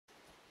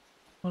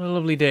What a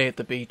lovely day at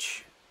the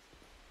beach.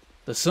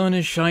 The sun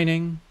is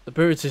shining, the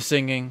birds are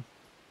singing.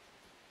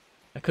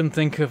 I couldn't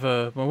think of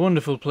a more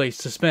wonderful place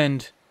to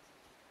spend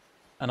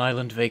an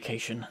island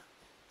vacation.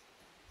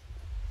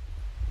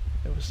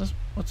 There was this,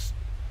 what's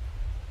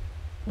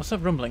that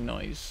rumbling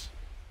noise?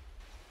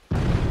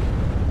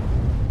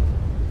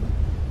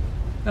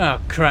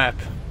 Oh, crap.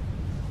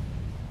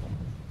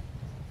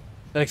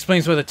 That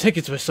explains why the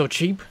tickets were so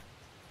cheap.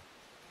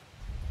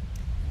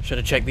 Should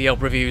have checked the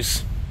Yelp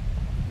reviews.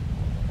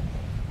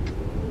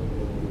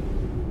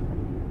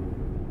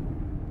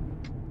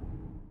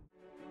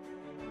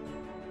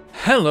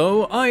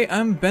 Hello, I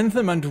am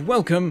Bentham and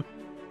welcome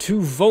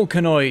to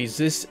Volcanoids.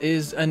 This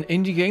is an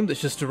indie game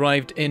that's just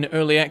arrived in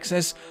early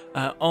access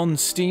on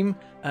Steam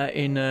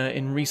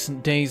in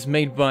recent days,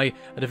 made by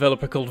a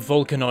developer called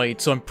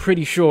Volcanoids. So I'm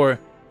pretty sure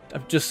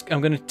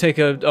I'm going to take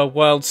a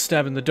wild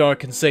stab in the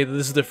dark and say that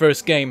this is the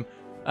first game.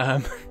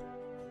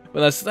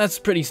 Well, that's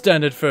pretty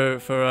standard for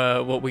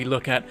what we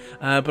look at.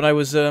 But I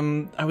was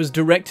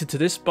directed to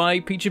this by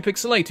Peachy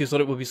Pixelate, who thought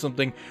it would be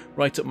something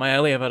right up my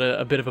alley. I've had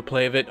a bit of a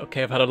play of it.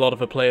 Okay, I've had a lot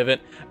of a play of it,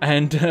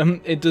 and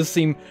it does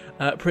seem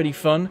pretty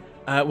fun.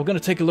 We're going to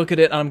take a look at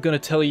it, and I'm going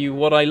to tell you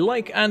what I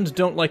like and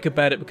don't like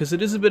about it, because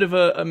it is a bit of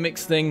a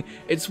mixed thing.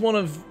 It's one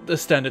of the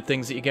standard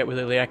things that you get with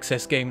early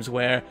access games,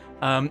 where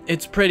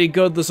it's pretty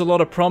good, there's a lot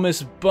of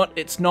promise, but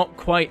it's not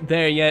quite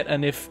there yet,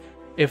 and if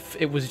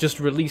it was just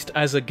released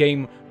as a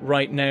game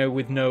right now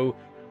with no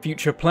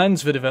future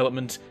plans for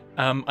development,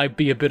 I'd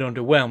be a bit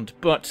underwhelmed.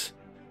 But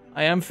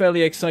I am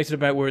fairly excited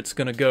about where it's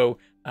going to go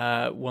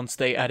once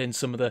they add in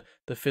some of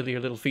the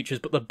filial little features.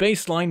 But the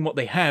baseline, what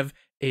they have,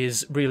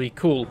 is really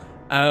cool.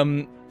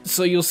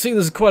 So you'll see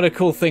there's quite a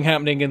cool thing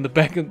happening in the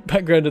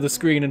background of the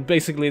screen, and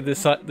basically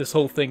this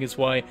whole thing is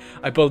why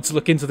I bothered to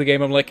look into the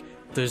game. I'm like,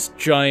 there's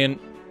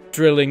giant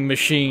drilling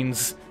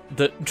machines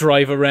that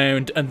drive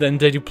around, and then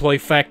they deploy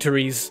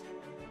factories.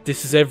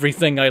 This is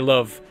everything I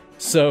love.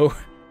 So,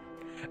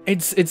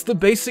 it's the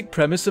basic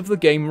premise of the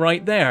game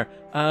right there.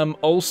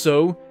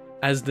 Also,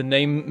 as the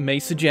name may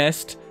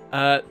suggest,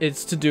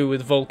 it's to do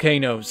with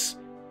volcanoes.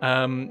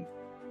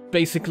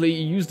 Basically,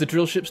 you use the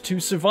drillships to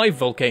survive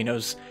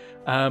volcanoes.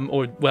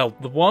 Or, well,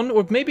 the one,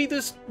 or maybe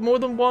there's more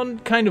than one,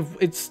 kind of.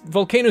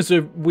 Volcanoes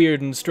are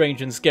weird and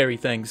strange and scary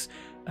things,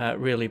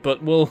 really.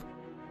 But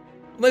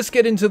let's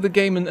get into the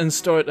game and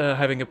start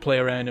having a play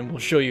around, and we'll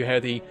show you how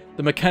the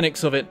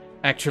mechanics of it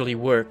actually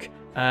work.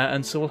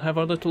 And so we'll have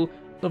our little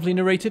lovely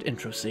narrated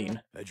intro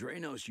scene.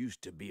 Adranos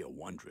used to be a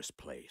wondrous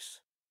place,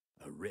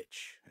 a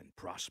rich and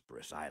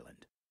prosperous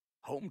island,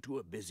 home to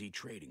a busy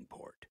trading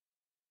port.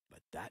 But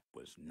that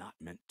was not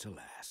meant to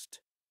last.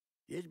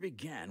 It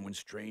began when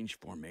strange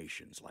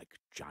formations like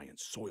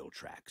giant soil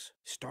tracks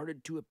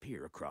started to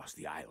appear across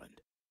the island.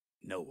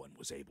 No one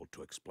was able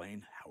to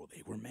explain how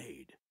they were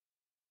made.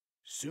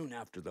 Soon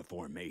after the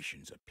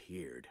formations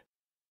appeared,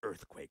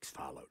 earthquakes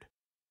followed.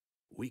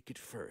 Weak at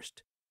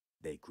first,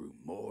 they grew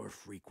more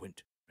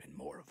frequent and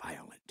more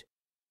violent.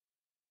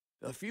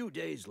 A few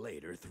days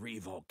later, 3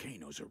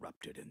 volcanoes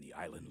erupted in the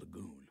island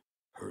lagoon,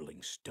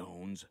 hurling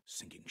stones,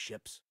 sinking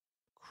ships,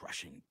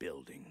 crushing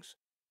buildings.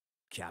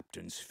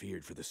 Captains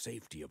feared for the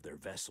safety of their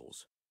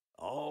vessels.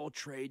 All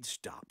trade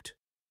stopped.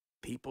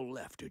 People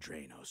left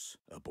Adranos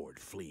aboard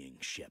fleeing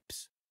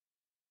ships.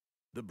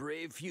 The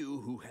brave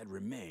few who had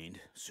remained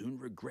soon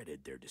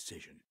regretted their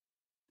decision.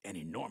 An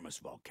enormous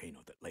volcano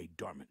that lay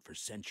dormant for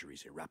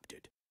centuries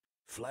erupted,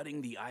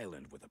 flooding the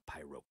island with a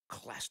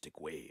pyroclastic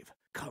wave,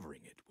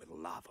 covering it with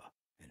lava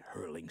and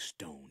hurling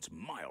stones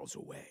miles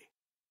away.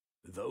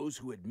 Those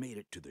who had made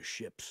it to the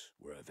ships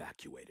were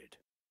evacuated,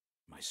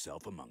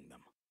 myself among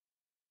them.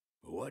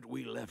 What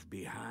we left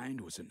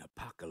behind was an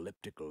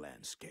apocalyptic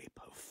landscape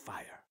of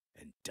fire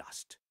and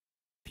dust.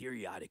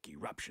 Periodic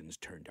eruptions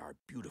turned our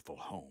beautiful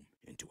home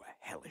into a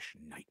hellish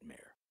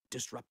nightmare,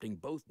 disrupting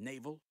both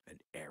naval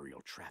and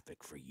aerial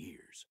traffic for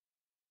years.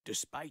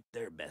 Despite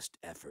their best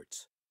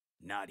efforts,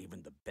 not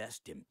even the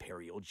best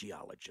imperial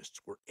geologists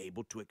were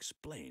able to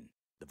explain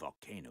the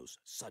volcano's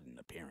sudden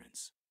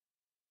appearance.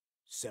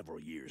 Several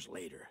years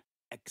later,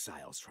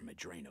 exiles from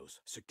Adranos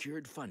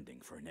secured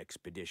funding for an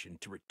expedition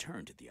to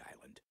return to the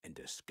island and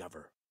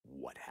discover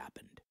what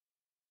happened.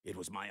 It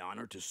was my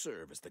honor to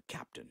serve as the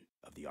captain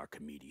of the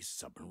Archimedes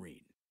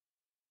submarine.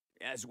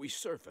 As we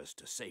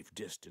surfaced a safe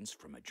distance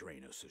from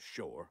Adranos'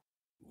 shore,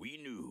 we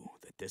knew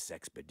that this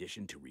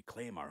expedition to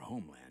reclaim our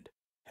homeland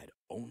had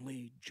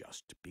only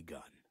just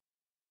begun.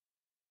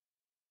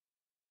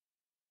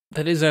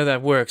 That is how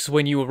that works.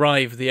 When you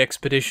arrive, the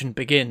expedition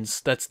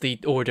begins. That's the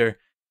order.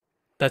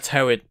 That's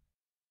how it...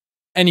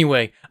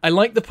 Anyway, I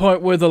like the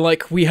part where they're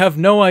like, we have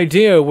no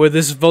idea where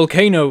this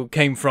volcano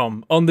came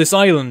from on this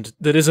island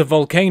that is a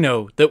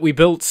volcano that we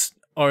built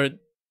our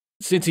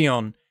city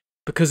on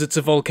because it's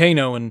a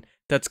volcano and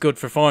that's good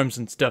for farms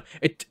and stuff.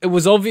 It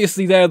was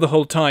obviously there the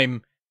whole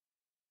time,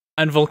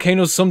 and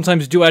volcanoes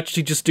sometimes do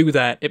actually just do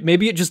that.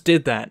 Maybe it just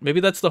did that.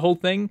 Maybe that's the whole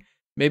thing.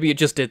 Maybe it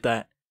just did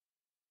that.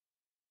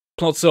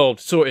 Plot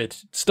solved. Sorted.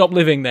 Stop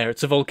living there.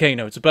 It's a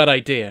volcano. It's a bad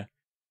idea.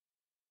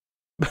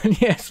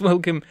 But yes,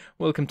 welcome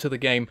to the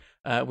game.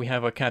 We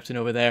have our captain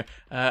over there,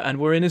 and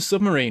we're in a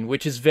submarine,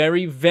 which is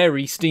very,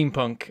 very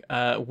steampunk,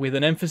 with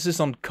an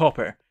emphasis on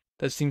copper.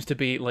 That seems to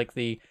be like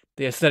the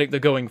aesthetic they're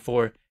going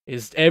for,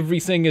 is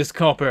everything is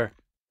copper,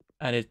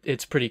 and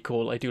it's pretty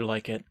cool. I do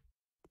like it.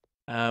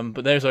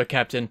 But there's our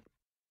captain,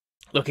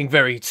 looking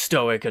very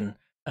stoic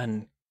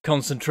and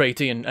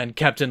concentrating and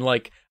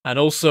captain-like, and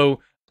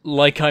also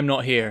like I'm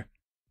not here.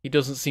 He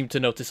doesn't seem to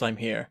notice I'm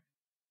here.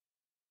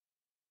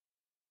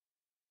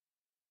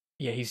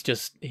 Yeah,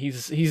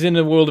 he's in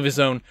a world of his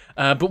own.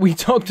 But we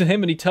talk to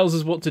him and he tells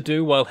us what to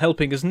do while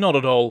helping us not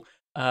at all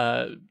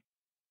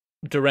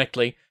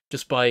directly,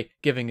 just by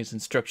giving us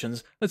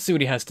instructions. Let's see what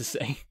he has to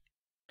say.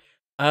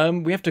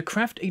 We have to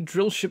craft a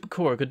drillship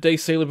core. Good day,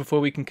 sailor. Before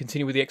we can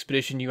continue with the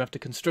expedition, you have to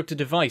construct a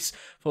device.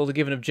 Follow the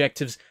given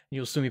objectives, and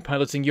you'll soon be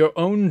piloting your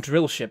own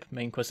drillship.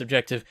 Main quest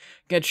objective.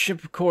 Get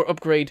ship core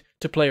upgrade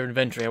to player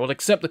inventory. I will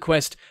accept the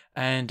quest,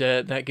 and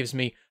that gives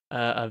me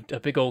a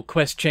big old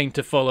quest chain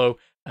to follow.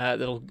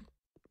 That'll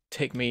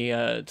take me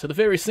to the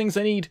various things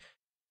I need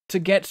to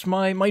get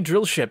my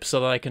drill ship so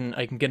that I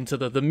can get into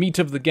the meat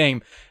of the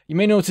game. You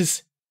may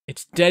notice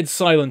it's dead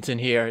silent in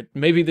here.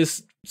 Maybe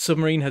this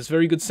submarine has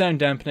very good sound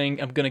dampening.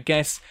 I'm gonna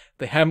guess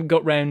they haven't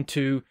got round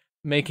to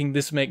making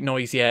this make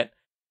noise yet.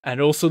 And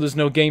also there's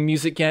no game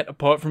music yet,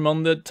 apart from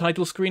on the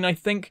title screen, I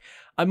think.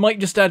 I might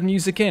just add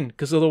music in,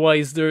 because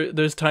otherwise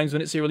there's times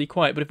when it's eerily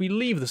quiet. But if we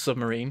leave the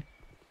submarine,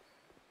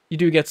 you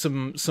do get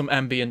some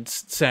ambient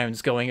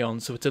sounds going on,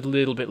 so it's a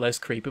little bit less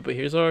creepy. But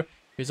here's our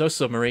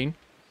submarine.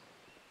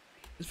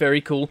 It's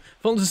very cool.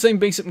 Follows the same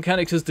basic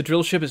mechanics as the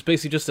drill ship. It's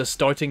basically just a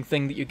starting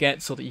thing that you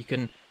get so that you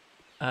can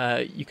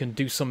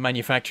do some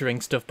manufacturing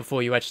stuff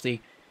before you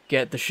actually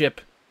get the ship.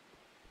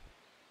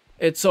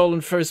 It's all in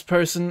first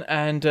person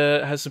and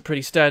has some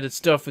pretty standard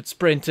stuff with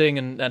sprinting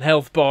and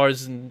health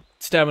bars and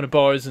stamina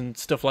bars and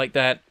stuff like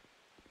that.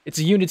 It's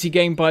a Unity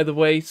game, by the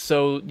way,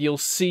 so you'll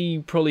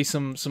see probably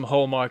some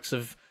hallmarks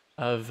of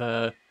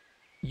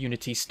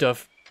Unity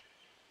stuff.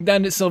 That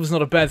in itself is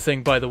not a bad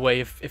thing, by the way,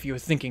 if you were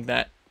thinking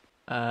that.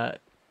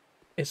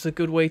 It's a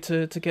good way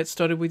to get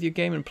started with your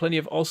game, and plenty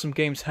of awesome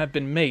games have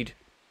been made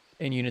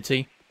in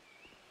Unity.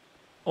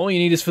 All you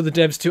need is for the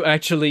devs to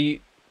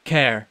actually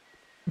care,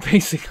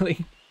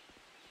 basically.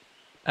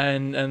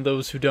 And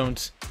those who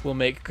don't will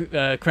make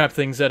crap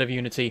things out of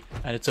Unity,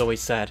 and it's always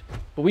sad.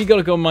 But we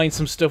gotta go mine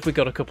some stuff. We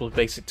got a couple of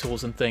basic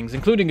tools and things,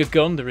 including a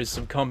gun. There is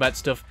some combat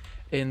stuff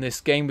in this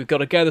game. We've got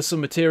to gather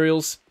some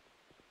materials,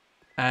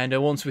 and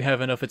once we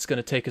have enough, it's going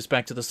to take us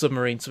back to the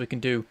submarine so we can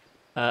do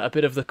a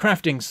bit of the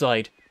crafting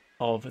side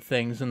of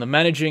things and the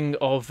managing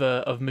of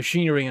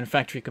machinery and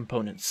factory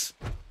components.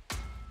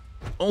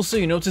 Also,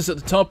 you notice at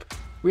the top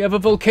we have a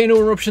volcano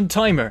eruption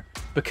timer,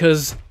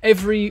 because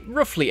every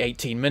roughly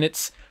 18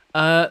 minutes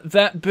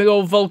that big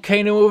old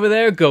volcano over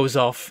there goes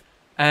off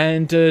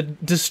and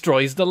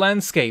destroys the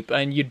landscape,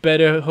 and you'd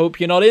better hope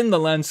you're not in the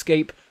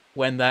landscape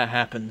when that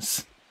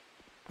happens.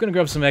 I'm gonna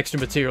grab some extra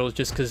materials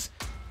just because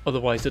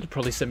otherwise it'll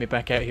probably send me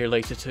back out here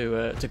later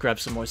to grab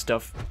some more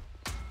stuff.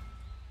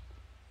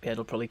 Yeah,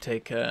 it'll probably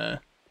take an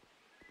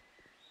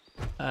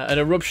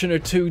eruption or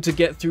two to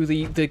get through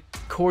the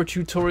core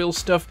tutorial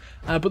stuff.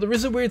 But there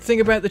is a weird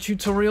thing about the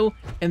tutorial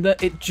in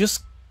that it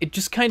just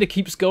kind of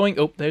keeps going.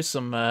 Oh, there's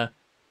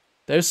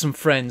some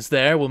friends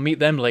there. We'll meet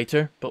them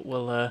later, but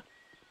we'll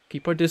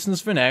keep our distance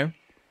for now.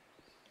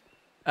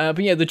 But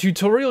yeah, the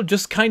tutorial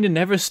just kind of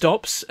never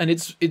stops, and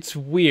it's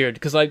weird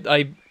because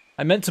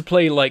I meant to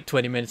play like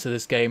 20 minutes of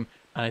this game,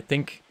 and I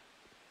think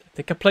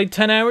I played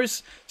 10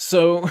 hours.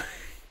 So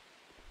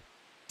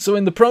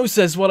in the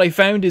process, what I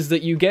found is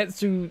that you get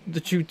through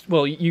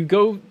you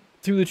go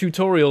through the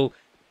tutorial,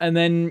 and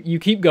then you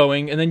keep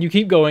going, and then you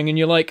keep going, and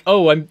you're like,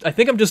 oh, I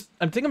think I'm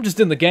just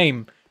in the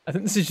game. I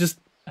think this is just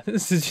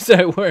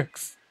how it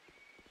works.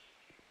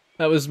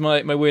 That was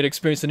my weird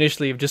experience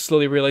initially of just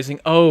slowly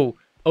realizing, oh,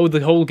 the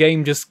whole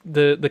game just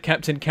the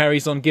captain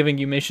carries on giving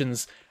you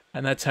missions,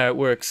 and that's how it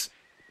works.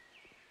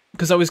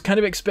 Because I was kind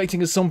of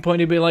expecting at some point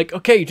to be like,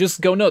 okay, just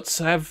go nuts,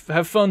 have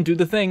fun, do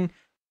the thing.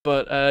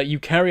 But you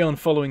carry on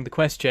following the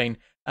quest chain.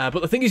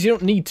 But the thing is, you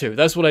don't need to.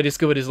 That's what I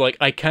discovered is, like,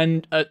 I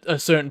can, at a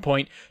certain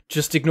point,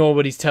 just ignore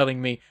what he's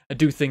telling me and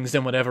do things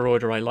in whatever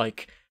order I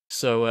like.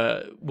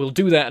 So we'll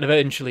do that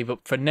eventually,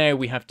 but for now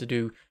we have to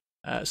do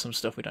some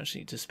stuff. We don't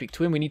actually need to speak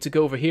to him. We need to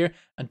go over here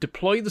and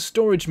deploy the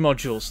storage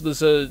module.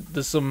 So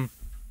there's some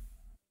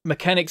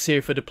mechanics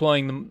here for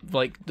deploying them,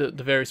 like the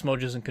various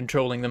modules and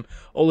controlling them.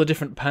 All the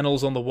different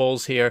panels on the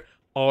walls here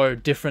are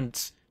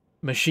different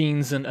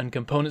machines and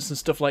components and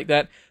stuff like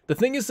that. The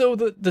thing is, though,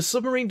 that the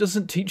submarine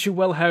doesn't teach you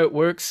well how it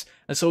works,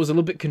 and so I was a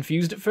little bit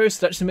confused at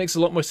first. It actually makes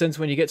a lot more sense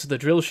when you get to the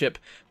drill ship,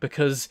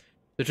 because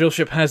the drill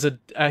ship has an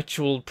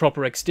actual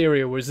proper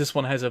exterior, whereas this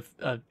one has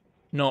a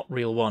not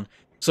real one.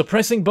 So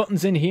pressing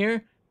buttons in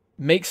here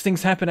makes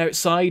things happen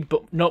outside,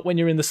 but not when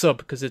you're in the sub,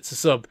 because it's a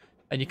sub,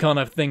 and you can't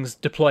have things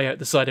deploy out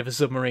the side of a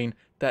submarine.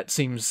 That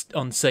seems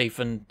unsafe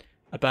and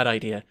a bad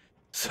idea.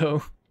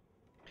 So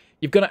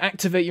you've got to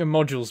activate your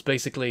modules,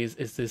 basically,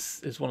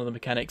 is one of the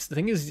mechanics. The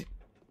thing is,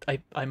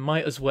 I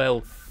might as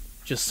well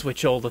just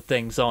switch all the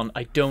things on.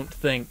 I don't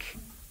think,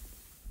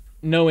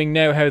 knowing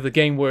now how the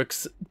game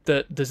works,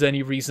 that there's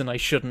any reason I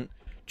shouldn't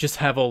just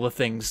have all the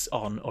things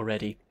on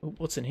already. Ooh,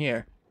 what's in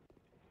here?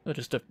 Oh,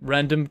 just a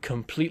random,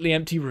 completely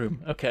empty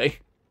room. Okay.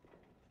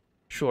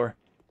 Sure.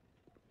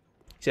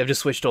 See, I've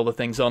just switched all the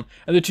things on.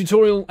 And the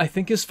tutorial, I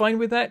think, is fine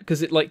with that,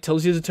 because it, like,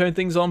 tells you to turn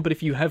things on, but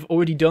if you have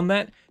already done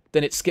that,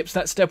 then it skips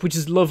that step, which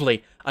is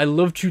lovely. I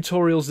love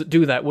tutorials that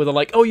do that, where they're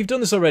like, oh, you've done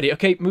this already.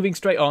 Okay, moving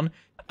straight on.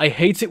 I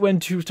hate it when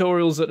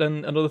tutorials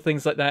and other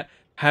things like that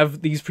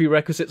have these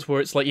prerequisites where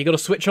it's like, you gotta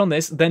switch on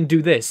this, then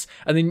do this.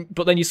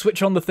 But then you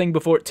switch on the thing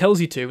before it tells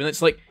you to, and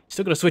it's like, you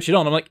still gotta switch it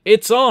on. I'm like,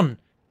 it's on!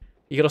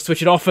 You gotta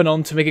switch it off and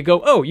on to make it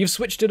go, oh, you've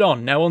switched it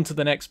on, now on to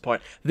the next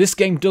part. This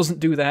game doesn't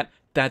do that.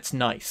 That's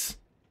nice.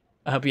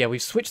 But yeah,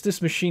 we've switched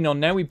this machine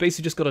on now. We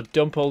basically just gotta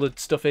dump all the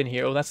stuff in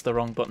here. Oh, that's the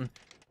wrong button.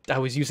 I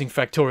was using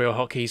Factorio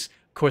hotkeys.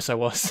 Of course I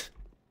was.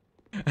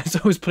 So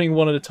I was putting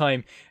one at a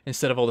time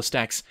instead of all the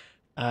stacks.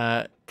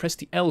 Press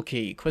the L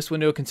key. Quest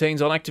window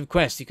contains all active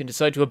quests. You can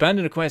decide to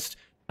abandon a quest,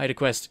 hide a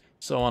quest,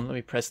 so on. Let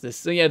me press this.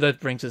 So yeah, that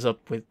brings us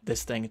up with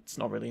this thing. It's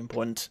not really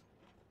important.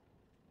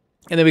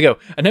 And there we go.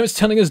 And now it's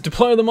telling us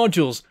deploy the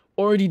modules.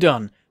 Already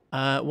done.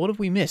 What have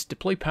we missed?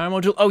 Deploy power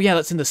module? Oh yeah,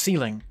 that's in the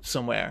ceiling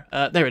somewhere.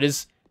 There it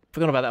is.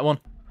 Forgot about that one.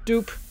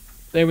 Doop.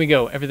 There we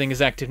go. Everything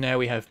is active now.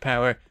 We have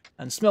power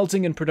and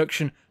smelting and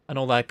production and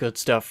all that good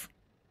stuff.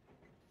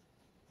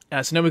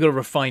 So now we've got to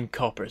refine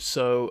copper.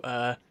 So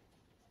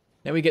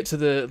now we get to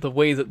the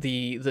way that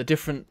the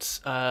different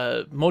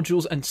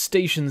modules and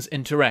stations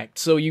interact.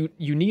 So you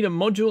need a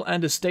module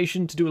and a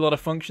station to do a lot of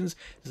functions.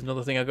 There's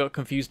another thing I got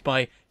confused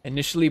by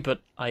initially,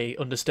 but I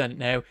understand it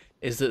now,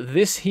 is that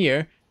this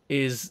here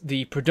is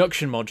the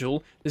production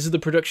module. This is the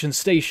production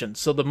station.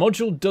 So the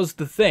module does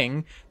the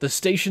thing, the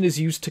station is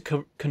used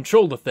to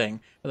control the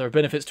thing. There are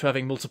benefits to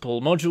having multiple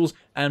modules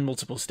and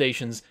multiple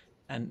stations,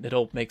 and it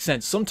all makes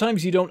sense.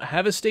 Sometimes you don't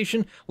have a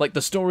station, like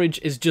the storage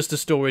is just a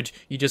storage,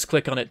 you just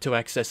click on it to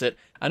access it.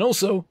 And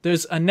also,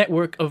 there's a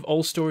network of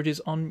all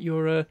storages on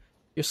your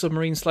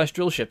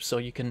submarine/drill ship, so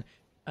you can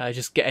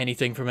just get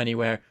anything from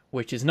anywhere,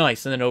 which is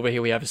nice. And then over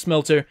here we have a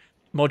smelter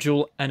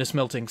module and a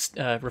smelting,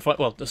 a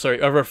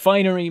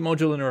refinery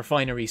module and a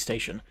refinery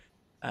station.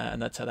 And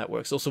that's how that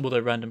works. Also,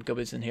 other random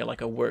cupboards in here, like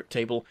a work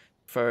table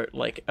for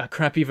like a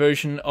crappy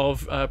version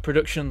of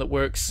production that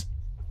works.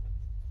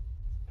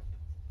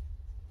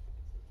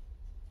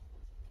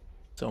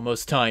 It's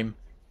almost time.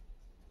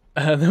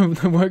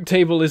 The work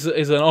table is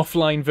an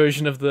offline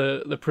version of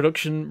the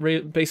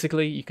production.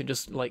 Basically, you can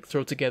just like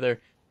throw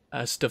together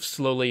stuff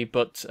slowly,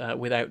 but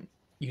without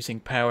using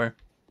power.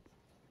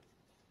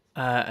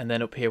 And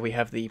then up here we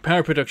have the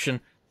power production,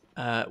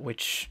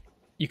 which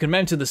you can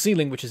mount to the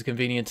ceiling, which is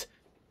convenient,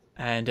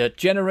 and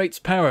generates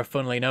power.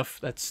 Funnily enough,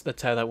 that's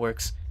how that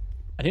works.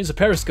 And here's a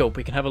periscope.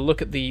 We can have a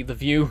look at the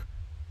view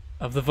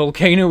of the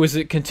volcano as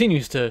it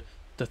continues to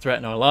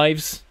threaten our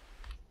lives.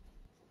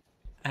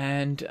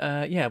 And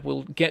yeah,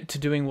 we'll get to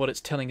doing what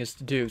it's telling us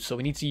to do. So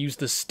we need to use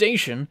the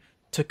station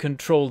to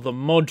control the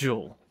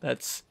module.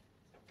 That's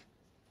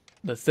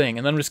the thing.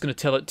 And then I'm just going to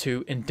tell it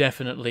to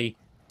indefinitely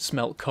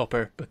smelt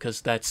copper,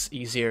 because that's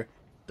easier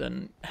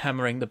than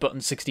hammering the button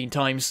 16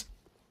 times.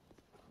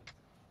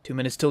 2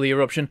 minutes till the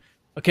eruption.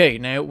 Okay,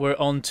 now we're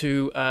on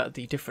to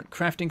the different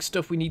crafting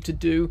stuff we need to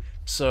do.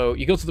 So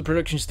you go to the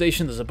production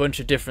station, there's a bunch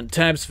of different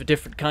tabs for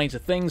different kinds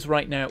of things.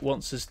 Right now it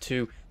wants us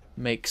to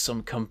make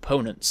some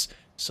components.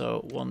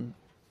 So 1,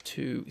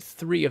 2,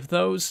 3 of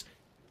those.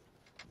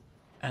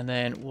 And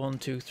then 1,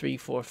 2, 3,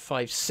 4,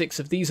 5, 6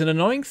 of these. An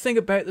annoying thing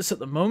about this at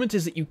the moment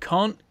is that you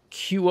can't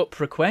queue up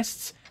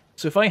requests.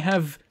 So if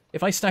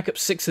I stack up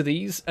 6 of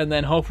these, and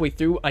then halfway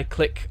through I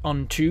click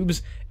on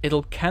tubes,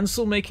 it'll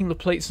cancel making the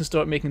plates and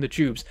start making the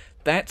tubes.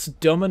 That's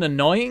dumb and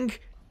annoying,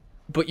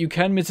 but you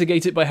can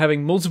mitigate it by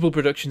having multiple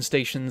production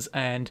stations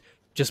and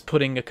just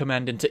putting a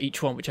command into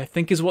each one, which I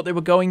think is what they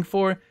were going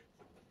for.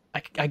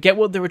 I get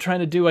what they were trying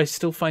to do. I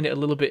still find it a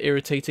little bit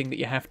irritating that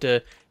you have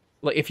to,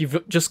 like, if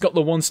you've just got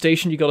the one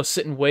station, you got to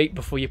sit and wait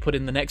before you put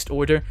in the next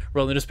order,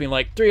 rather than just being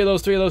like, 3 of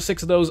those, 3 of those,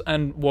 6 of those,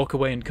 and walk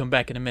away and come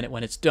back in a minute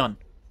when it's done.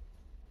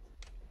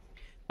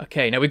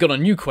 Okay, now we've got a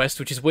new quest,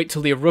 which is wait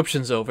till the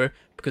eruption's over,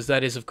 because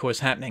that is, of course,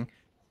 happening.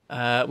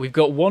 We've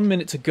got 1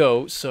 minute to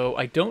go, so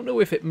I don't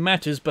know if it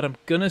matters, but I'm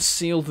gonna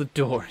seal the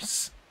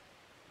doors.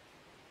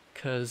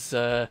 Because,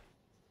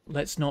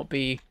 let's not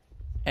be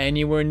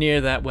anywhere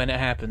near that when it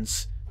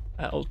happens.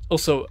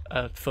 Also,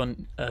 a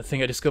fun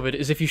thing I discovered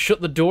is if you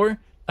shut the door,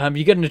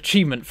 you get an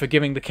achievement for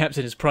giving the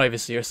captain his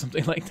privacy or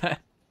something like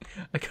that.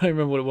 I can't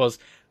remember what it was.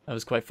 That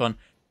was quite fun.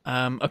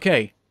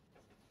 Okay.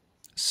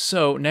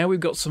 So, now we've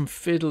got some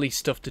fiddly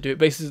stuff to do. It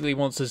basically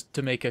wants us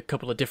to make a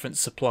couple of different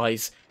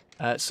supplies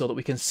so that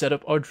we can set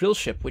up our drill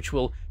ship, which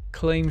we'll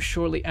claim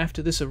shortly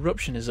after this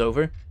eruption is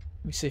over.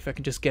 Let me see if I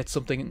can just get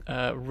something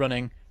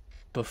running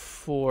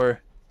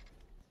before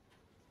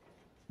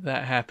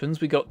that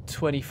happens. We got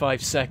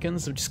 25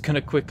 seconds. I'm just going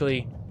to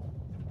quickly...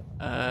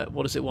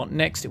 what does it want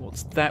next? It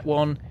wants that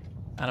one.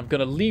 And I'm going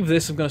to leave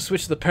this. I'm going to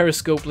switch to the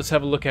periscope. Let's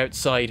have a look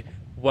outside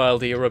while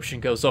the eruption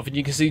goes off. And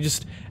you can see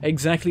just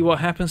exactly what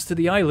happens to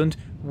the island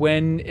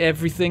when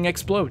everything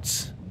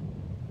explodes.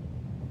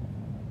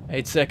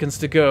 8 seconds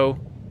to go.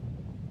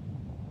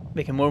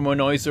 Making more and more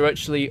noise. There are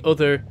actually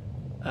other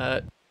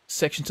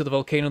sections of the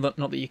volcano,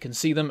 not that you can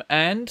see them.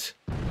 And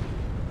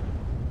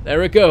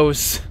there it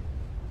goes.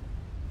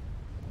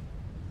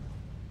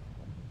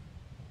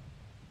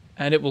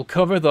 And it will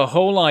cover the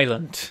whole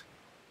island.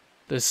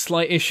 There's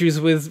slight issues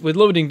with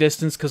loading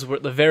distance because we're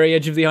at the very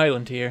edge of the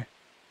island here.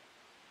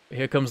 But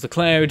here comes the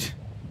cloud.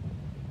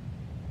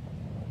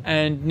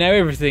 And now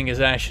everything is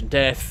ash and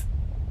death.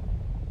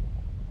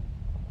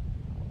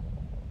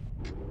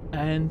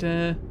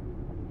 And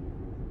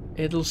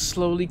it'll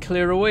slowly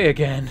clear away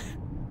again.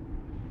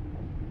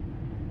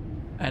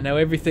 And now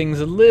everything's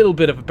a little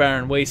bit of a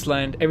barren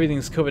wasteland.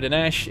 Everything's covered in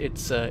ash.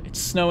 It's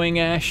snowing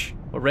ash,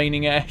 or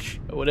raining ash,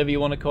 or whatever you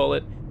want to call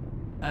it.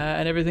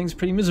 And everything's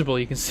pretty miserable.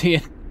 You can see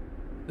it,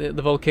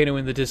 the volcano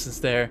in the distance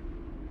there,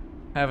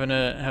 having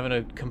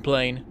a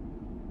complain.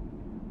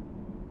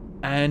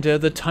 And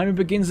the timer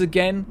begins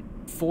again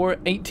for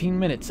 18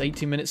 minutes.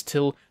 18 minutes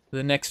till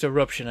the next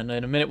eruption, and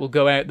in a minute we'll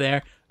go out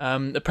there.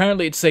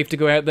 Apparently it's safe to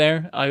go out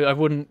there. I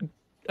wouldn't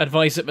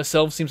advise it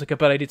myself. Seems like a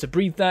bad idea to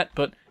breathe that,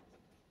 but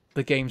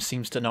the game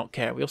seems to not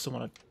care. We also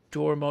want a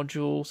door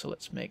module, so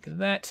let's make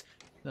that.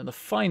 Then the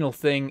final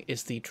thing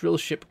is the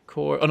drillship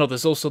core. Oh no,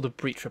 there's also the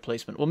breach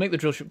replacement. We'll make the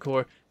drillship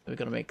core. We're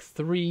going to make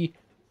 3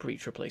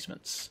 breach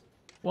replacements.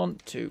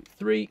 1, 2,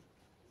 3.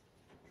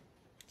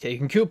 Okay, you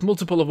can queue up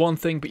multiple of one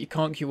thing, but you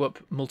can't queue up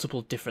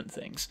multiple different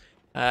things.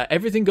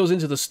 Everything goes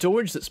into the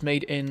storage that's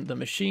made in the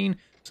machine.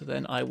 So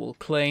then I will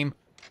claim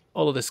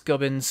all of this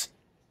gubbins.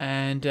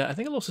 And I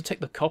think I'll also take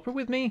the copper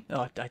with me.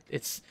 Oh,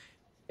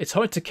 it's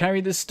hard to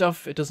carry this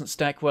stuff. It doesn't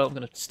stack well. I'm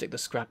going to stick the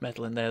scrap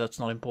metal in there. That's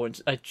not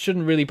important. I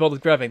shouldn't really bother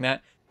grabbing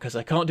that because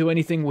I can't do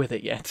anything with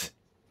it yet.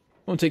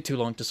 Won't take too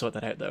long to sort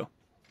that out, though.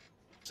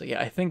 So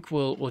yeah, I think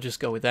we'll just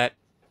go with that.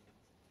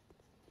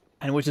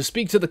 And we're to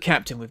speak to the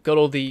captain. We've got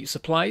all the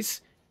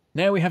supplies.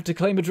 Now we have to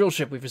claim a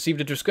drillship. We've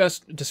received a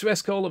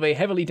distress call of a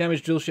heavily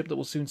damaged drillship that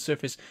will soon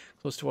surface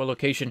close to our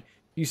location.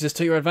 Use this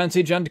to your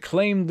advantage and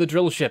claim the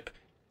drillship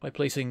by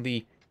placing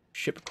the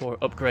ship core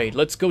upgrade.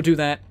 Let's go do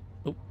that.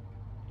 Oh.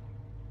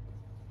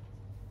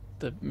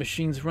 The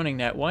machine's running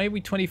now. Why are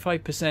we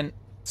 25%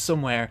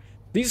 somewhere?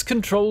 These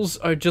controls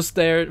are just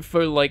there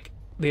for, like,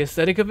 the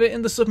aesthetic of it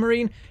in the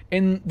submarine.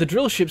 In the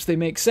drill ships, they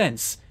make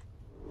sense.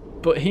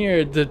 But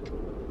here,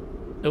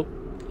 oh,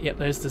 yeah,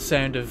 there's the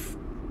sound of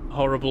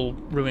horrible,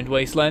 ruined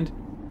wasteland.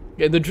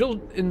 Yeah, the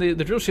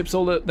drill ships,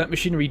 all that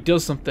machinery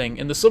does something.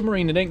 In the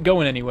submarine, it ain't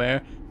going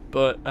anywhere.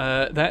 But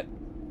that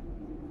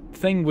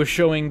thing was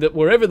showing that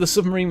wherever the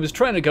submarine was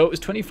trying to go, it was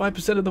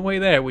 25% of the way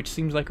there, which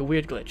seems like a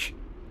weird glitch.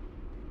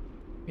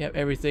 Yep,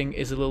 everything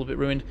is a little bit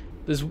ruined.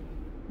 There's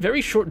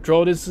very short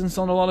draw distance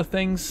on a lot of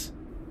things.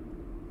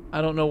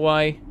 I don't know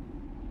why.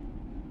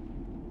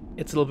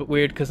 It's a little bit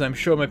weird because I'm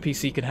sure my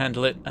PC can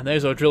handle it. And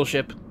there's our drill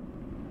ship.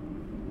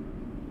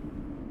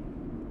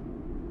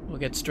 We'll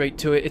get straight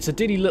to it. It's a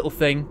diddy little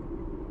thing.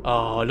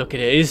 Oh, look at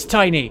it. It's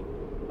tiny.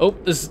 Oh,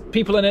 there's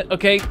people in it.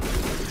 Okay.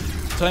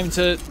 Time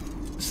to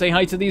say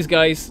hi to these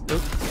guys. Oh.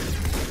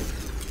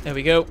 There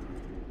we go.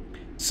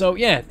 So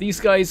yeah, these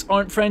guys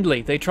aren't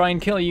friendly. They try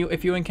and kill you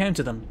if you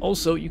encounter them.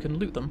 Also, you can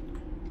loot them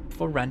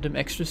for random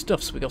extra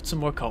stuff. So we got some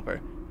more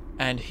copper.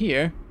 And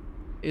here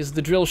is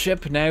the drill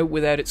ship now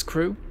without its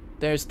crew.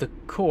 There's the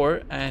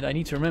core, and I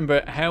need to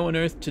remember how on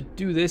earth to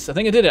do this. I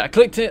think I did it. I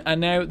clicked it,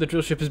 and now the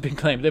drill ship has been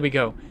claimed. There we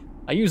go.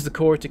 I used the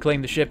core to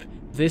claim the ship.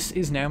 This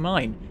is now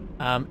mine.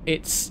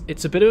 It's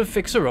a bit of a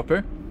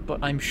fixer-upper, but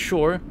I'm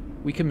sure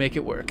we can make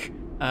it work.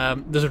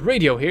 There's a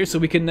radio here, so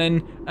we can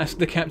then ask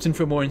the captain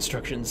for more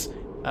instructions.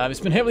 It's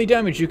been heavily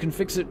damaged. You can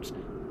fix it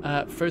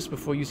first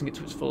before using it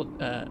to its full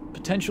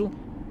potential.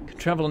 Can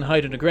travel and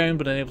hide underground,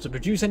 but unable to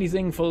produce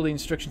anything. Follow the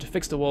instruction to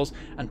fix the walls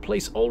and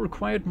place all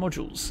required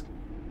modules.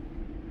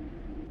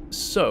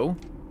 So,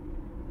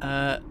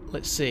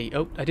 let's see.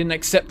 Oh, I didn't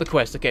accept the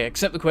quest. Okay,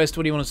 accept the quest.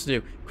 What do you want us to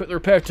do? Equip the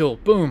repair tool.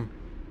 Boom.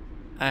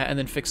 And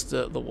then fix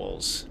the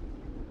walls.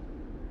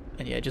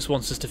 And yeah, it just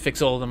wants us to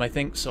fix all of them, I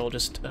think. So I'll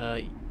just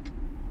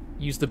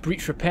use the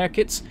breach repair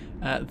kits.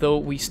 Though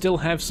we still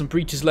have some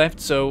breaches left,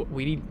 so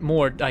we need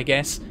more, I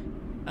guess.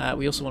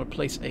 We also want to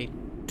place a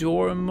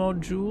door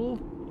module.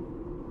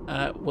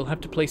 We'll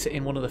have to place it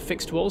in one of the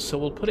fixed walls, so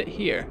we'll put it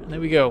here. And there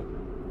we go.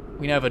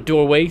 We now have a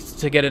doorway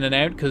to get in and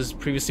out, because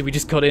previously we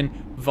just got in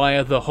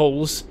via the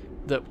holes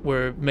that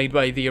were made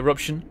by the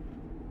eruption.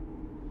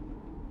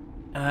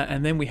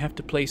 And then we have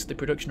to place the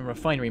production and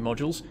refinery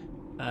modules.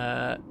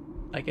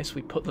 I guess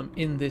we put them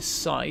in this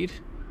side.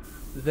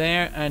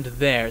 There and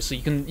there. So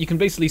you can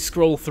basically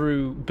scroll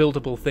through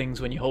buildable things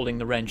when you're holding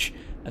the wrench.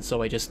 And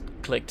so I just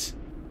clicked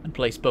and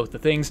placed both the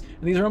things.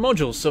 And these are our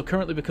modules. So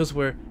currently, because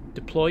we're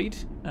deployed,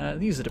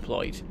 these are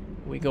deployed.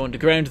 When we go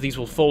underground, these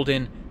will fold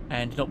in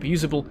and not be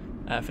usable.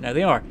 For now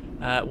they are.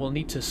 We'll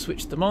need to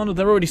switch them on.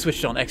 They're already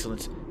switched on.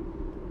 Excellent.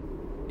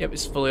 Yep,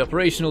 it's fully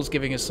operational. It's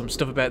giving us some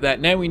stuff about that.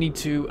 Now we need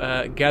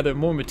to gather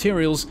more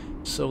materials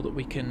so that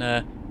we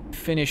can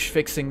finish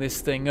fixing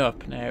this thing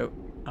up. Now,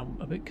 I'm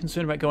a bit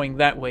concerned about going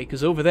that way,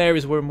 because over there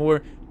is where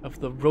more of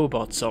the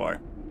robots are.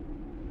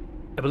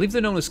 I believe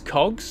they're known as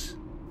cogs.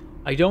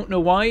 I don't know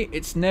why.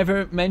 It's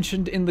never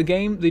mentioned in the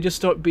game. They just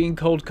start being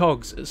called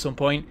cogs at some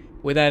point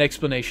without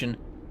explanation.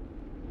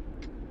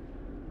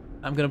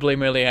 I'm going to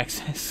blame early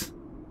access.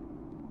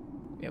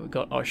 Yeah, we've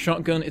got our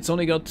shotgun. It's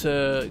only got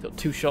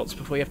 2 shots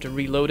before you have to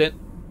reload it.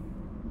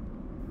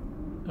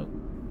 Oh.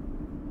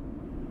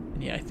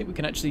 And yeah, I think we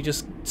can actually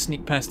just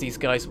sneak past these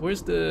guys.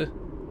 Where's the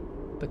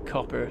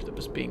copper that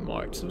was being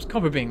marked? There was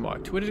copper being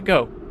marked. Where did it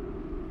go?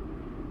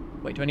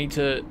 Wait, do I need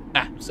to...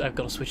 Ah, so I've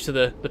got to switch to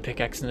the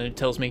pickaxe, and then it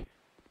tells me.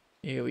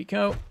 Here we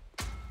go.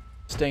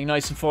 Staying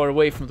nice and far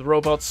away from the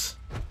robots.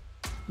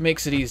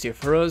 Makes it easier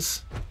for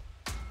us.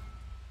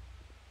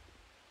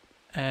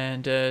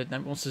 And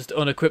that wants us to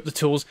unequip the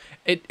tools.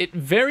 It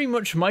very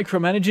much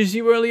micromanages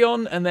you early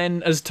on, and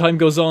then as time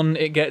goes on,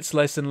 it gets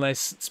less and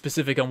less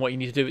specific on what you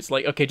need to do. It's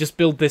like, okay, just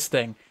build this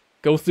thing.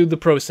 Go through the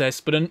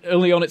process. But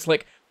early on, it's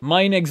like,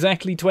 mine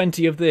exactly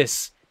 20 of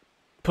this.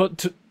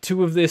 Put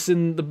 2 of this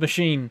in the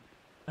machine.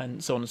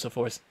 And so on and so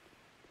forth.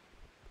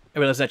 I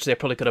realised actually I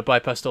probably could have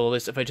bypassed all of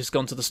this if I just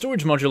gone to the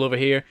storage module over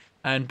here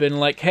and been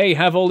like, hey,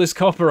 have all this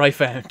copper I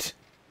found.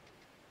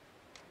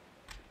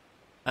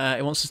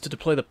 It wants us to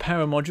deploy the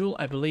power module,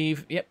 I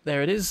believe. Yep,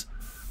 there it is.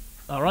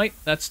 Alright,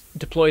 that's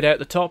deployed out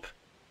the top.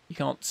 You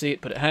can't see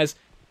it, but it has.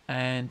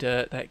 And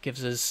that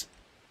gives us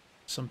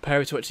some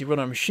power to actually run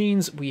our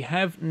machines. We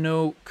have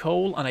no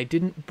coal, and I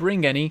didn't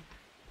bring any.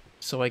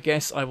 So I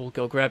guess I will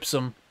go grab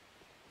some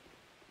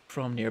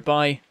from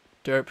nearby.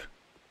 Derp.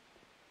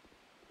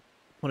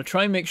 I want to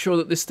try and make sure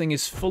that this thing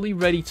is fully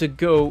ready to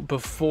go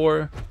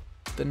before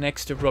the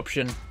next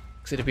eruption.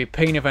 Because it'd be a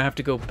pain if I have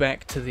to go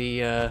back to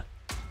the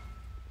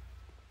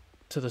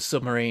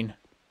submarine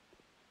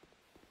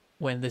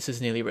when this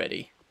is nearly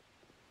ready.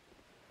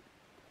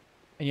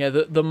 And yeah,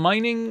 the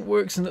mining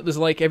works in that there's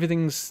like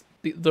everything's...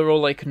 They're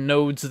all like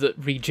nodes that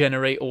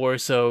regenerate ore,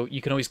 so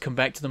you can always come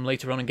back to them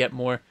later on and get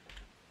more.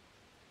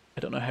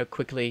 I don't know how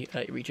quickly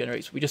it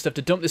regenerates. We just have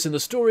to dump this in the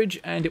storage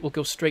and it will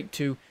go straight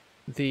to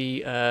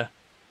the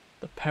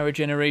power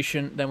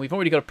generation. Then we've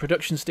already got a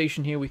production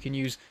station here we can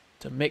use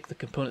to make the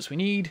components we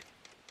need.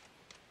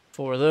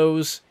 4 of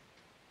those.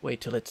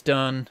 Wait till it's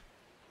done.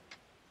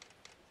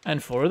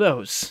 And 4 of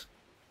those.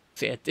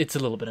 So yeah, it's a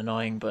little bit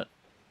annoying, but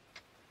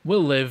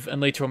we'll live, and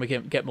later on we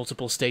can get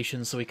multiple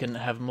stations so we can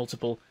have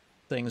multiple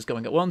things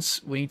going at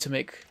once. We need to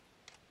make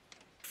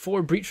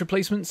 4 breach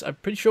replacements. I'm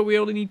pretty sure we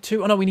only need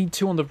 2. Oh no, we need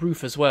 2 on the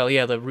roof as well.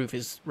 Yeah, the roof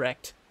is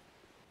wrecked.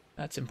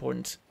 That's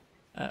important.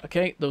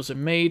 Okay, those are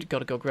made.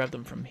 Gotta go grab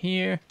them from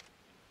here.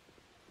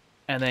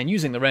 And then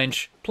using the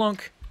wrench,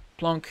 plonk,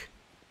 plonk,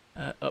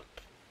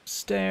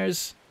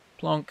 upstairs,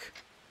 plonk,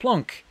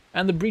 plonk.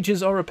 And the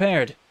breaches are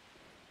repaired.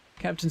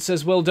 Captain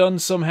says, well done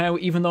somehow,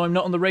 even though I'm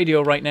not on the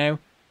radio right now.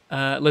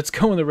 Let's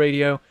go on the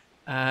radio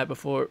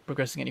before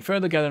progressing any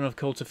further. Gather enough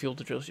coal to fuel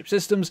the drillship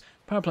systems.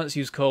 Power plants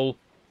use coal,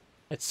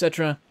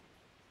 etc.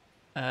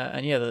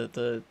 And yeah,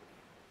 the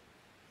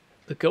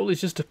goal is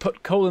just to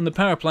put coal in the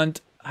power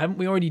plant. Haven't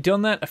we already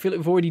done that? I feel like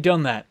we've already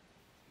done that.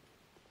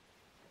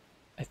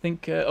 I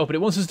think... oh, but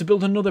it wants us to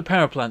build another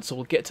power plant, so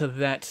we'll get to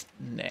that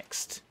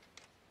next.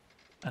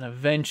 And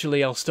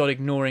eventually I'll start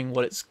ignoring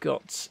what it's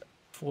got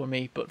for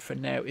me, but for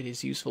now it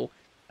is useful.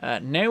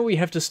 Now we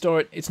have to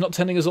start... It's not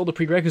telling us all the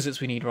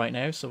prerequisites we need right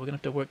now, so we're going to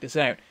have to work this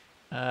out.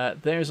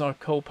 There's our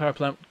coal power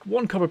plant.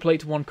 1 copper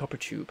plate, 1 copper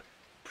tube.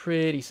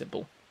 Pretty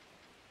simple.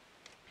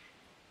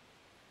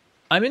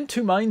 I'm in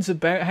 2 minds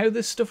about how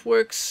this stuff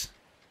works,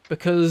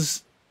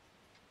 because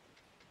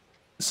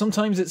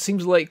sometimes it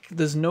seems like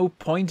there's no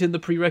point in the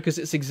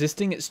prerequisites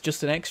existing, it's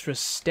just an extra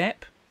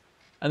step.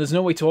 And there's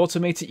no way to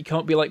automate it. You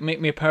can't be like, make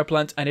me a power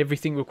plant and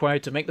everything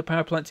required to make the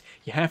power plant.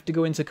 You have to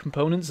go into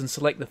components and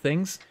select the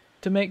things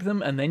to make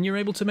them, and then you're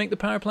able to make the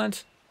power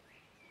plant.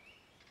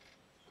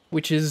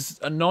 Which is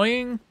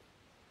annoying.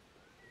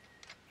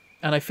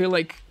 And I feel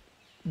like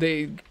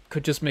they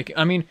could just make it...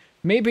 I mean,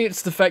 maybe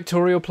it's the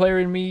Factorio player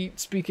in me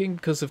speaking,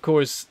 because of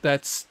course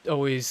that's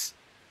always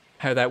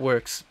how that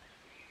works.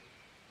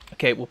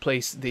 Okay, we'll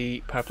place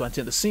the power plant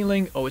in the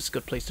ceiling. Always a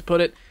good place to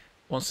put it.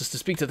 Wants us to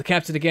speak to the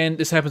captain again.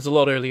 This happens a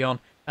lot early on.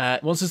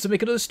 Wants us to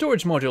make another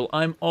storage module.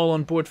 I'm all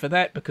on board for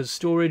that, because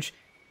storage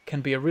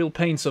can be a real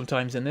pain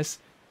sometimes in this.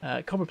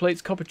 Copper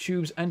plates, copper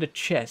tubes, and a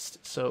chest.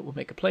 So we'll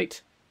make a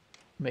plate,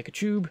 make a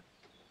tube,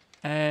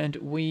 and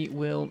we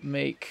will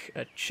make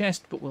a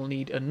chest, but we'll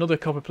need another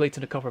copper plate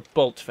and a copper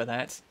bolt for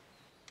that.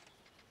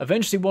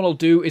 Eventually what I'll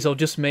do is I'll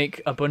just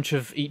make a bunch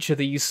of each of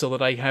these so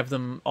that I have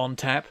them on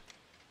tap,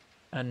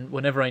 and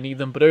whenever I need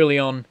them. But early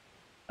on,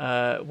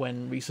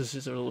 when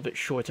resources are a little bit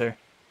shorter,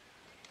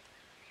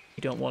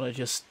 you don't want to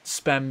just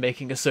spam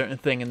making a certain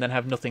thing and then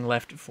have nothing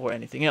left for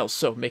anything else.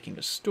 So making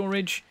a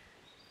storage,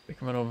 we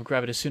can run over and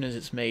grab it as soon as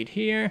it's made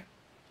here,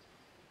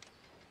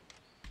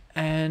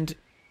 and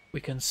we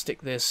can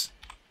stick this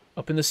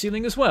up in the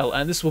ceiling as well,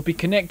 and this will be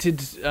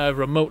connected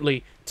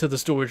remotely to the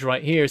storage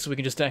right here, so we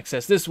can just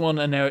access this one,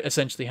 and now it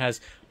essentially has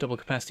double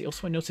capacity.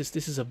 Also, I noticed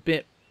this is a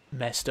bit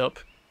messed up.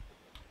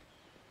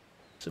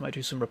 So I might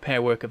do some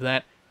repair work of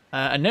that.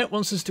 And now it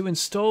wants us to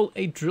install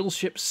a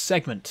drillship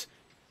segment.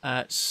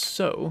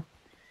 So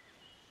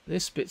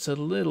this bit's a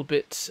little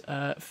bit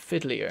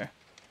fiddlier.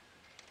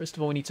 First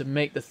of all, we need to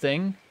make the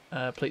thing.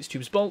 Plates,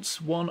 tubes, bolts,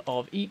 one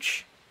of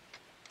each.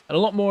 And a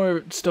lot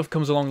more stuff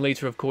comes along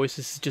later, of course.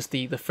 This is just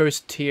the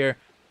first tier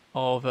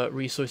of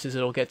resources.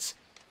 It'll get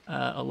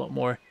a lot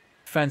more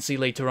fancy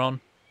later on.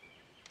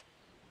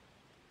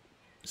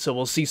 So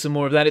we'll see some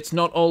more of that. It's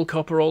not all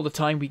copper all the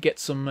time. We get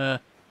some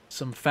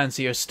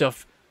fancier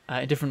stuff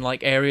in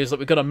different areas. Like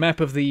we've got a map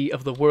of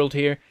the world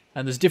here,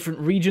 and there's different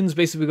regions.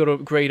 Basically, we've got to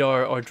upgrade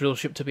our drill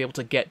ship to be able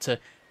to get to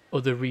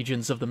other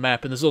regions of the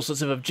map. And there's all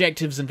sorts of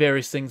objectives and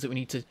various things that we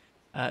need to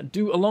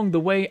do along the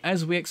way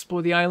as we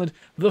explore the island.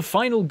 The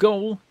final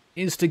goal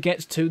is to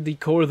get to the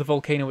core of the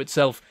volcano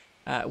itself,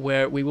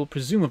 where we will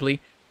presumably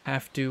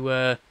have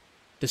to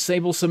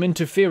disable some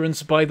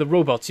interference by the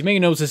robots. You may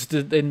notice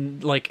that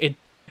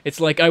it's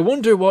like, I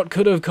wonder what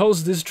could have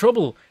caused this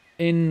trouble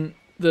in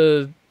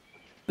the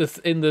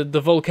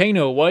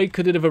volcano. Why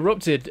could it have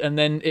erupted? And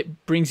then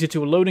it brings you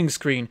to a loading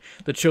screen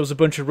that shows a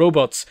bunch of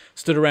robots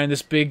stood around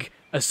this big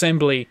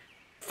assembly,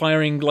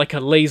 firing like a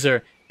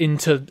laser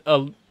into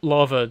a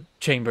lava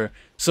chamber.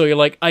 So you're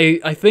like,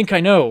 I think I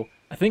know.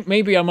 I think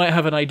maybe I might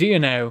have an idea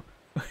now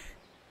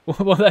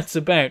what that's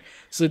about.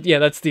 So yeah,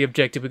 that's the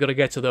objective. We've got to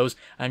get to those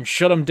and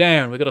shut them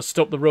down. We've got to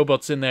stop the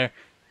robots in there.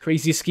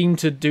 Crazy scheme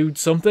to do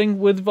something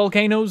with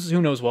volcanoes?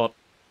 Who knows what?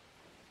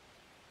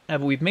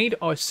 But we've made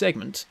our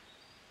segment,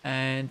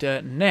 and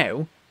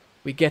now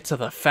we get to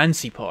the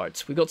fancy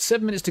part. We've got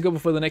 7 minutes to go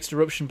before the next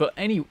eruption, but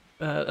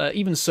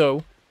even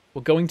so,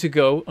 we're going to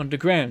go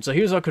underground. So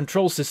here's our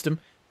control system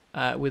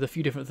with a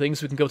few different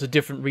things. We can go to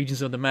different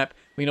regions of the map.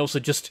 We can also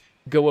just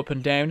go up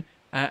and down,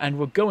 and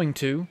we're going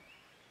to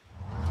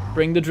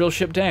bring the drill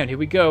ship down. Here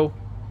we go.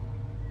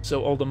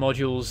 So all the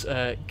modules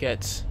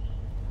get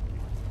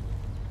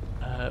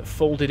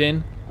folded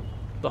in.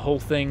 The whole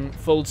thing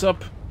folds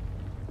up,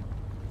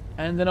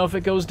 and then off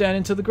it goes down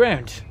into the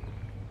ground.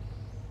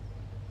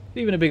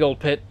 Even a big old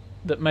pit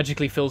that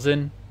magically fills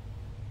in.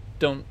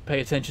 Don't pay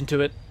attention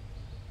to it.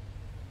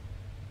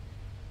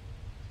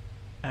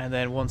 And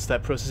then once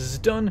that process is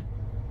done,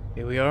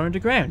 here we are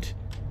underground.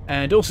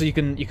 And also you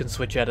can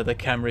switch out of the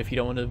camera if you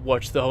don't want to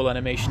watch the whole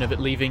animation of it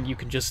leaving. You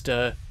can just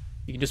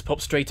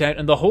pop straight out,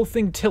 and the whole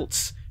thing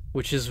tilts,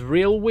 which is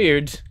real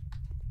weird.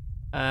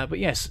 But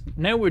yes,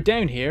 now we're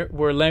down here,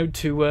 we're allowed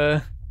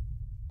to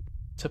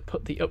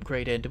put the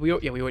upgrade in. Did we?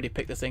 Yeah, we already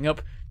picked the thing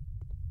up.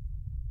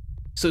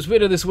 So it's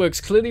weird how this works.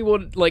 Clearly,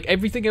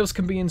 everything else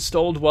can be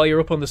installed while you're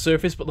up on the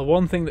surface, but the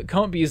one thing that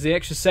can't be is the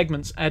extra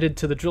segments added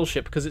to the drill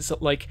ship, because it's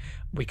like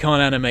we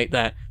can't animate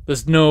that.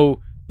 There's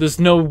no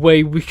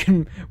way we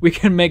can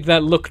make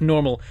that look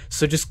normal.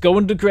 So just go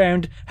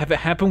underground, have it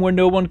happen where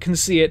no one can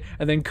see it,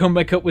 and then come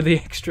back up with the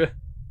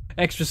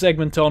extra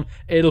segment on.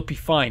 It'll be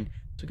fine.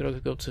 So we've got to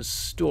go to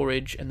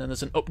storage, and then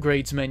there's an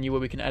upgrades menu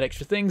where we can add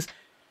extra things,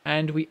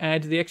 and we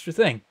add the extra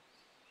thing.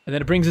 And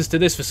then it brings us to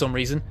this for some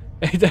reason.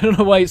 I don't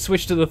know why it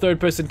switched to the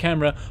third-person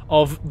camera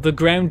of the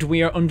ground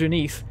we are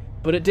underneath,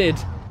 but it did.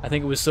 I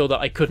think it was so that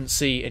I couldn't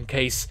see in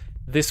case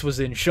this was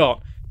in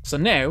shot. So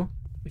now,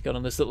 we got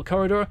on this little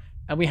corridor,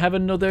 and we have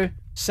another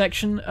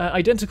section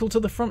identical to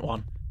the front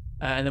one.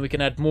 And then we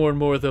can add more and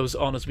more of those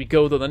on as we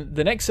go, though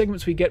the next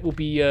segments we get will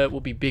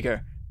be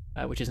bigger,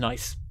 which is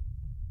nice.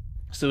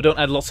 So we don't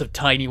add lots of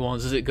tiny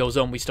ones. As it goes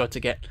on, we start to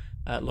get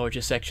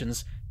larger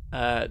sections.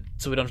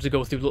 So we don't have to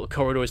go through little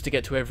corridors to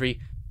get to every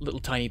little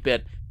tiny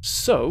bit.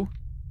 So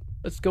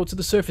let's go to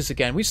the surface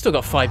again. We've still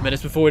got 5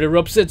 minutes before it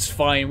erupts. It's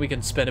fine. We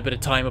can spend a bit of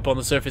time up on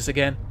the surface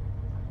again.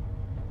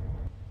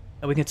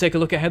 And we can take a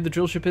look at how the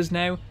drill ship is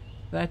now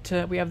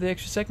that we have the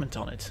extra segment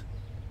on it.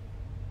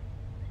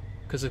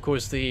 Because of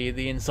course the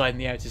inside and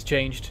the out has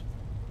changed.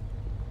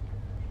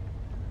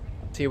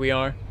 So here we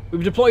are.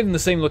 We've deployed in the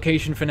same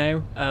location for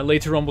now.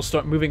 Later on we'll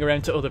start moving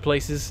around to other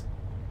places.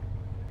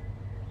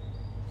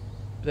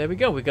 There we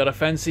go, we got a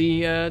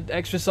fancy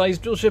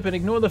extra-sized drill ship, and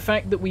ignore the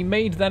fact that we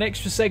made that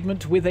extra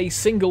segment with a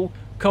single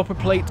copper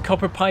plate,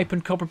 copper pipe,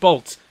 and copper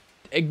bolt.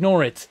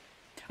 Ignore it.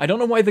 I don't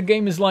know why the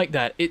game is like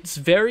that. It's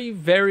very,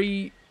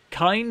 very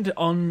kind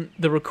on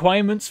the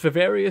requirements for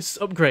various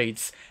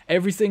upgrades.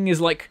 Everything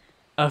is like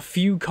a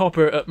few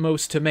copper at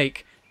most to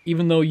make,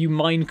 even though you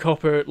mine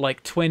copper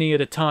like 20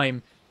 at a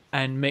time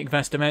and make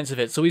vast amounts of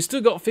it. So we've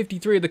still got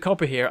 53 of the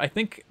copper here. I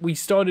think we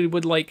started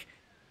with like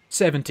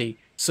 70.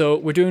 So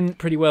we're doing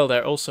pretty well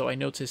there. Also, I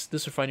noticed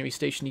this refinery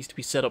station needs to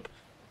be set up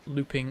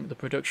looping the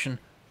production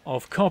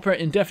of copper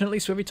indefinitely,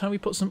 so every time we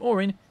put some ore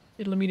in,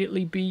 it'll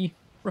immediately be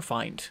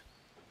refined.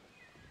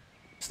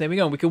 So there we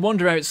go. We can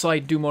wander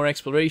outside, do more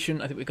exploration.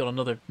 I think we've got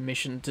another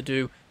mission to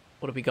do.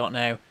 What have we got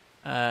now?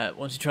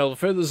 Once you travel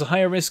further, there's a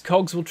higher risk.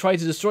 Cogs will try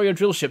to destroy your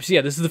drill ships.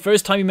 Yeah, this is the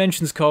first time he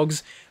mentions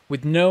Cogs,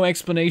 with no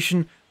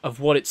explanation of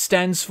what it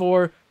stands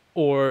for,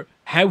 or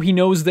how he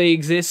knows they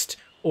exist,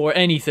 or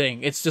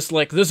anything. It's just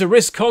like, there's a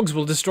risk Cogs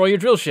will destroy your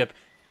drill ship.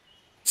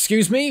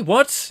 Excuse me?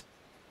 What?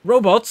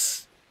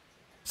 Robots?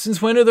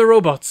 Since when are there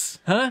robots?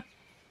 Huh?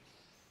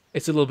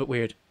 It's a little bit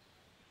weird.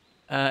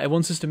 It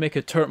wants us to make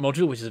a turret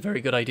module, which is a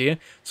very good idea,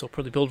 so I'll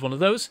probably build one of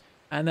those,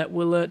 and that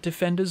will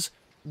defend us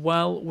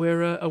while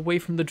we're away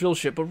from the drill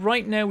ship. But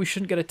right now we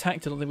shouldn't get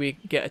attacked. I don't think we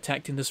get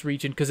attacked in this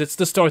region, because it's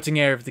the starting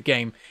area of the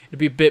game. It'd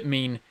be a bit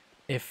mean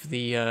if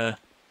the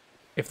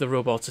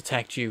robots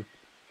attacked you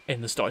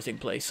in the starting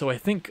place. So I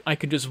think I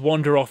could just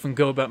wander off and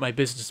go about my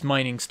business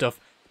mining stuff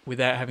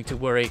without having to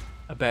worry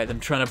about them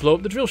trying to blow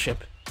up the drill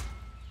ship.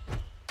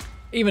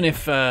 Even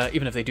if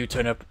they do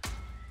turn up,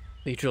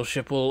 the drill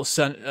ship will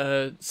set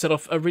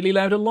off a really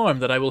loud alarm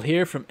that I will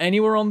hear from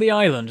anywhere on the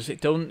island.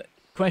 Don't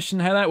question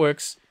how that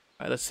works.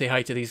 Alright, let's say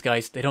hi to these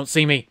guys. They don't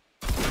see me.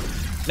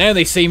 Now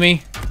they see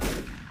me.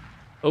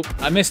 Oh,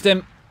 I missed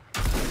him.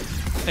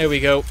 There we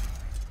go.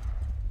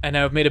 And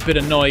now I've made a bit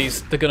of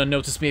noise. They're going to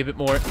notice me a bit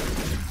more.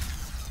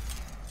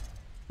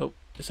 Oh,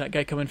 is that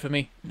guy coming for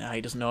me? Nah,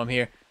 he doesn't know I'm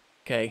here.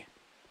 Okay.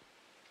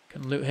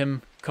 Can loot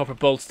him. Copper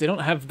bolts. They don't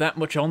have that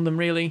much on them,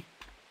 really.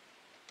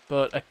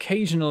 But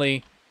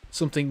occasionally,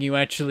 something you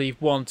actually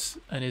want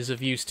and is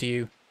of use to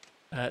you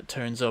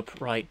turns up.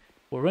 Right.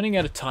 We're running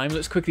out of time.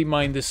 Let's quickly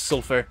mine this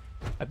sulfur.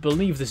 I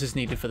believe this is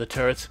needed for the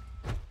turret.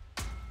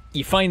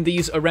 You find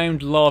these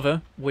around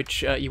lava,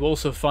 which you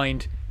also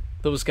find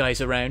those guys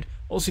around.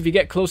 Also, if you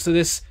get close to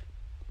this,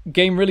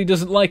 game really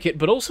doesn't like it,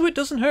 but also it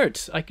doesn't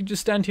hurt. I can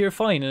just stand here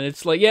fine, and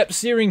it's like, yep,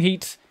 searing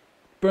heat,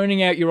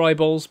 burning out your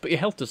eyeballs, but your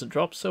health doesn't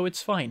drop, so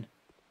it's fine.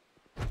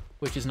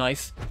 Which is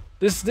nice.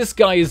 This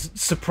guy is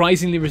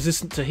surprisingly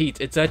resistant to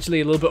heat. It's actually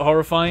a little bit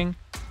horrifying,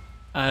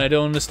 and I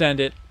don't understand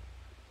it.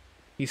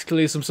 He's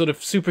clearly some sort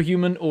of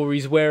superhuman, or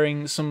he's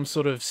wearing some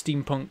sort of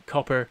steampunk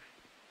copper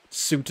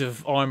suit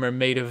of armor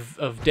made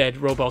of dead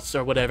robots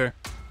or whatever.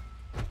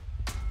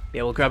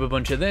 Yeah, we'll grab a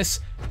bunch of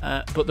this,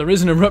 but there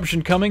is an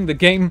eruption coming. The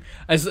game,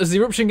 as the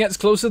eruption gets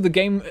closer, the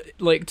game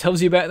like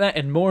tells you about that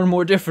in more and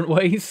more different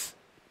ways.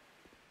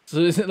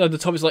 So at the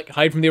top is like,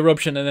 hide from the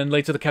eruption, and then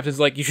later the captain's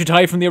like, you should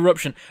hide from the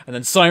eruption, and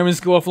then sirens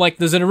go off like,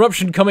 there's an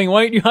eruption coming,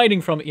 why aren't you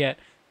hiding from it yet?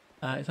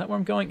 Is that where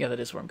I'm going? Yeah, that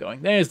is where I'm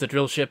going. There's the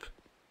drill ship,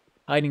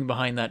 hiding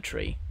behind that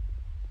tree.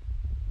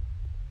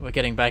 We're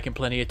getting back in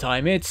plenty of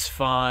time, it's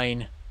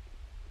fine.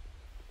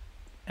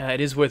 It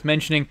is worth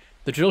mentioning,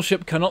 the drill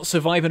ship cannot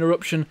survive an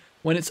eruption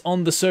when it's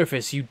on the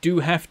surface. You do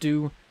have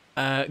to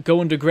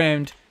go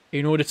underground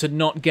in order to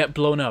not get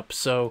blown up,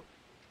 so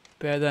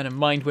bear that in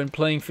mind when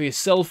playing for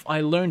yourself.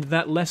 I learned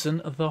that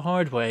lesson the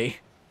hard way.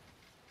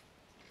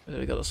 There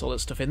we got the solid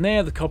stuff in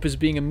there. The copper is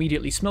being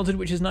immediately smelted,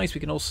 which is nice. We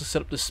can also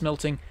set up the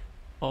smelting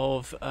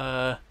of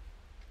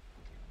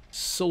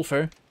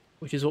sulfur,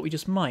 which is what we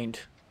just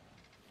mined.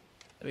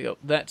 There we go.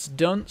 That's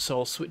done, so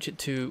I'll switch it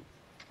to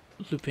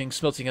looping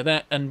smelting of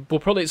that, and we'll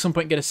probably at some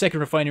point get a second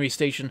refinery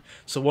station,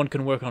 so one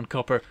can work on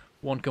copper,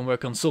 one can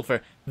work on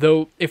sulfur.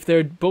 Though, if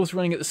they're both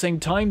running at the same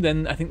time,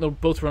 then I think they'll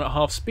both run at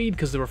half speed,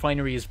 because the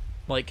refinery is,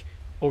 like,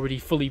 already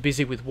fully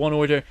busy with one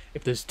order.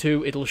 If there's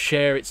two, it'll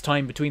share its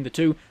time between the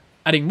two.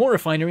 Adding more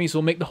refineries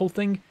will make the whole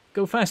thing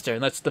go faster,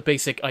 and that's the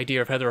basic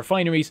idea of how the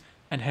refineries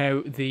and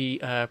how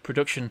the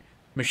production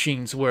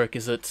machines work,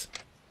 is that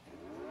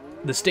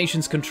the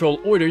stations control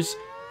orders,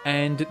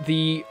 and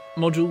the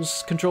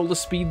modules control the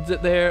speed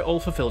that they're all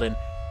fulfilled in.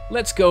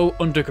 Let's go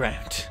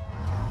underground.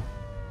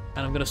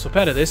 And I'm going to swap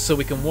out of this so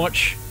we can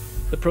watch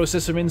the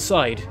processor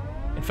inside.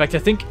 In fact, I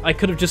think I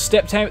could have just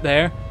stepped out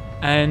there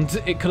and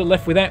it could have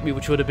left without me,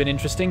 which would have been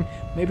interesting.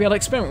 Maybe I'll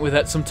experiment with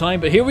that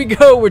sometime, but here we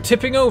go, we're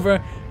tipping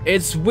over.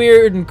 It's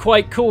weird and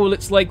quite cool.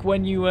 It's like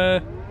when you,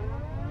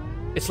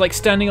 it's like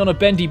standing on a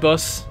bendy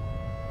bus.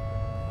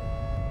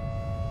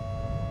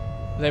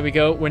 There we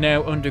go, we're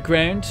now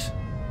underground.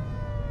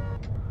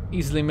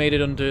 Easily made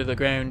it under the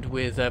ground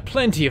with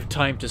plenty of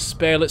time to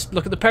spare. Let's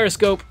look at the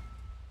periscope.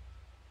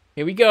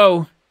 Here we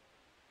go.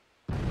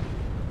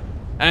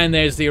 And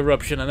there's the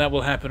eruption, and that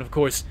will happen, of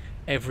course,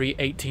 every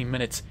 18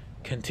 minutes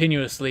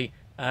continuously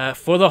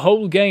for the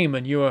whole game,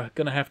 and you are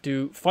going to have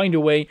to find a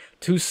way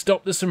to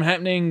stop this from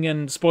happening,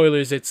 and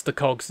spoilers, it's the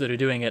cogs that are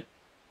doing it.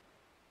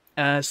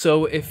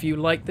 So if you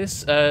like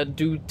this,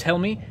 do tell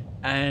me,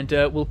 and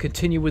we'll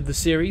continue with the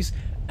series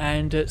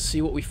and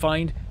see what we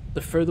find the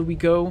further we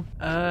go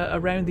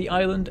around the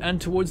island and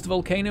towards the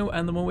volcano,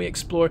 and the more we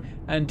explore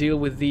and deal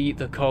with the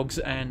cogs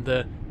and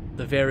the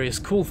various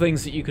cool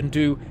things that you can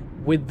do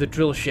with the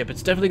drill ship.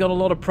 It's definitely got a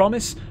lot of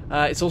promise.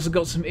 It's also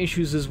got some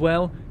issues as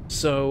well,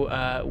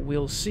 so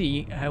we'll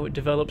see how it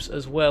develops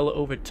as well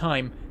over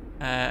time,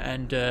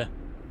 and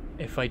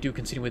if I do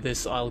continue with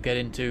this, I'll get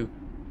into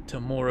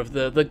more of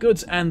the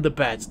goods and the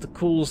bads, the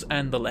cools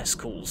and the less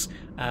cools.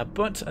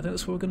 But I think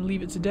that's where we're going to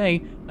leave it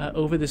today,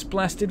 over this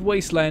blasted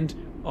wasteland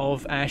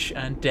of ash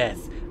and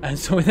death. And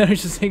so with that, I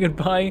shall say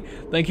goodbye,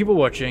 thank you for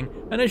watching,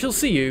 and I shall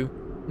see you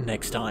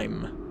next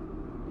time.